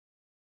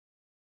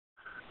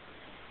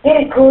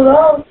He's cool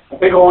though. I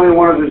think only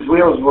one of his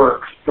wheels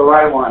works, the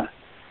right one.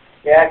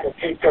 Yeah, because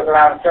she goes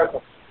around in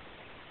circles.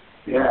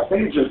 Yeah, I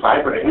think it's just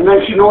vibrating. And then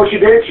she know what she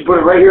did? She put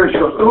it right here and she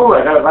goes, ooh,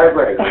 I got a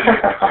vibrator.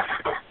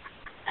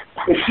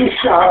 And she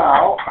shot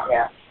out.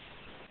 Yeah.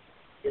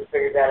 You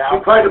figured that She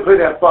out? tried to play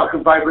that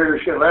fucking vibrator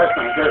shit last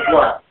night. Guess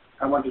what?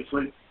 I went to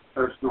sleep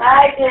first night.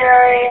 Hi,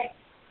 Gary.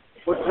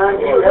 What time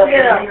do you have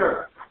to meet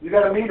her? You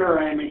got to meet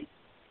her, Amy.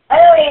 I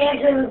know he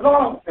answered the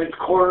phone. It's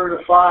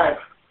 4:45.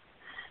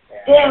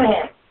 Damn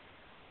him.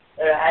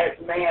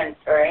 Man,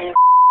 or any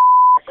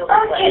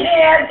I'm kidding.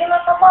 I have to give him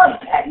my mouse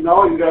pad.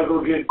 No, you got to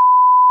go get...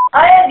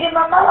 I have to give him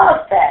my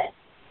mouse pad.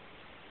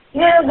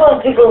 You don't go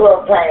pick a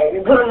little plane.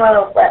 You put him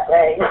on a flat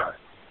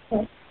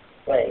leg.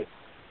 Wait.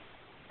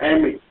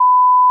 Amy.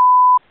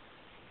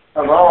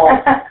 Hello.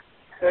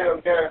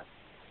 okay.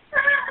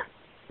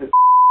 It's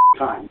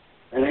time.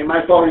 It ain't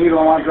my fault you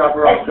don't want to drop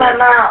her off. That's my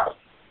mouse.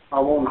 I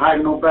won't hide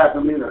in no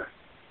bathroom either.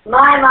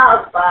 My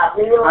mouse, Bob.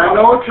 I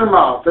know it's your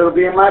mouth. It'll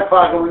be in my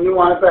pocket when you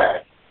want it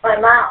back. My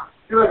mouse.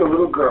 You're like a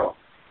little girl.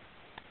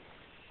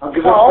 I'll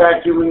give Oh. it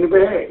back to you when you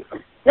behave.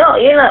 No,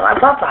 you're not my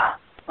papa.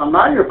 I'm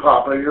not your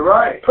papa, you're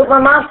right. Put my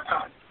mouse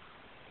down.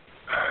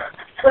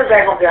 Put it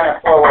back on the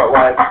floor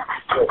where it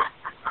was.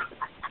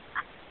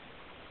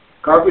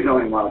 Garvey don't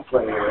even want to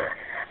play with it.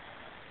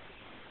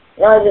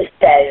 No, just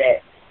stay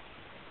there.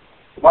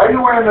 Why are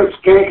you wearing those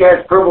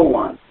skank-ass purple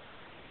ones?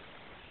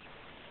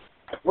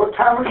 What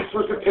time are you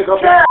supposed to pick up?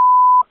 Sure.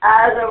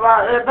 I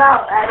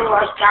had to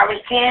wash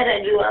garbage cans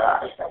and do a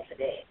lot of stuff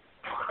today.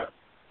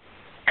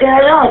 Cause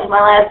I know it's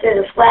my last day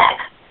of slack.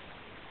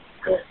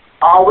 Cause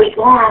all week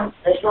long,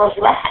 there's no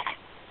slack.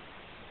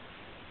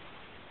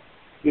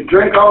 You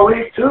drink all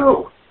week,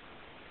 too.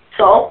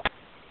 So,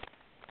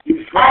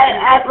 You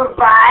I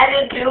provide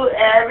and do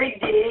every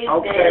day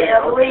of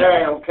the week.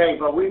 Okay,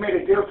 but we made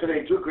a deal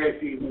today, too,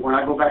 Gracie. When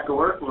I go back to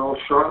work a little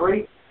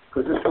shortly,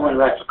 because this only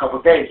lasts a couple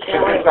of days.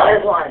 Can't wait for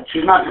this one.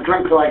 She's not to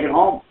drink till I get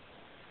home.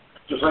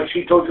 Just like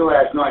she told you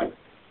last night.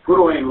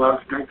 Poodle ain't allowed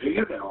to drink till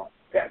you get home.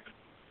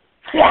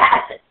 Yeah.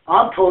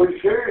 I'm totally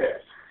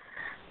serious.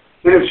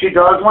 And if she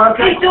does want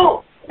to Me drink, too.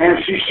 and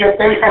if she's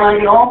shit-faced when I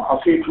get home,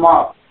 I'll see you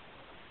tomorrow.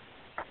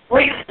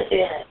 Where you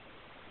sitting?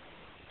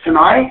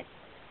 Tonight?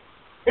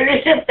 If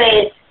you're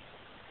shit-faced,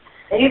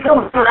 and you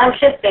come from I'm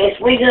shit-faced,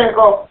 where you gonna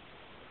go?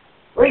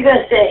 Where you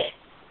gonna stay?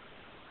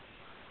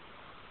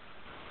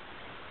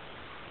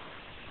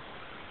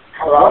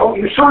 Hello?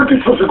 You sure you're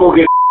supposed to go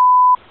get...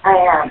 I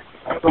am.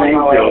 I'm on Thank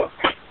my way. you.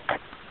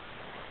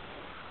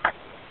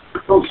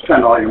 Don't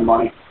spend all your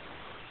money.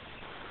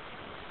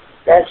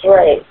 That's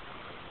right.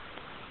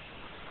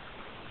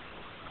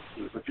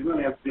 But you're going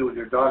to have to deal with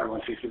your daughter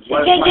when she says,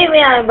 You can't get me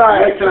on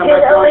about it. Listen, I'm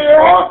not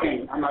done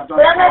talking. I'm not done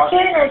But I'm not talking.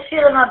 carrying that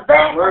shit on my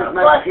back. Where's I'm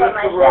my flush pizza on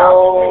myself.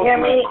 rolls, You hear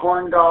my me?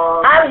 corn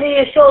dogs? Obviously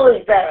your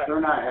shoulder's better. They're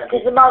not heavy.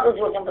 Because the mouth is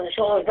working, but the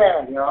shoulder's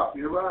better. Yeah,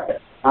 you're right.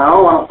 I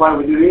don't want to fight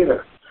with you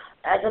either.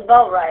 That's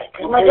about right.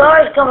 Because my Okay.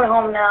 daughter's coming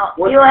home now.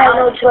 What You don't have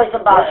time- no choice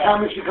about What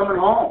time is she coming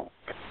home?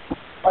 it.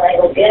 When I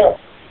go get her.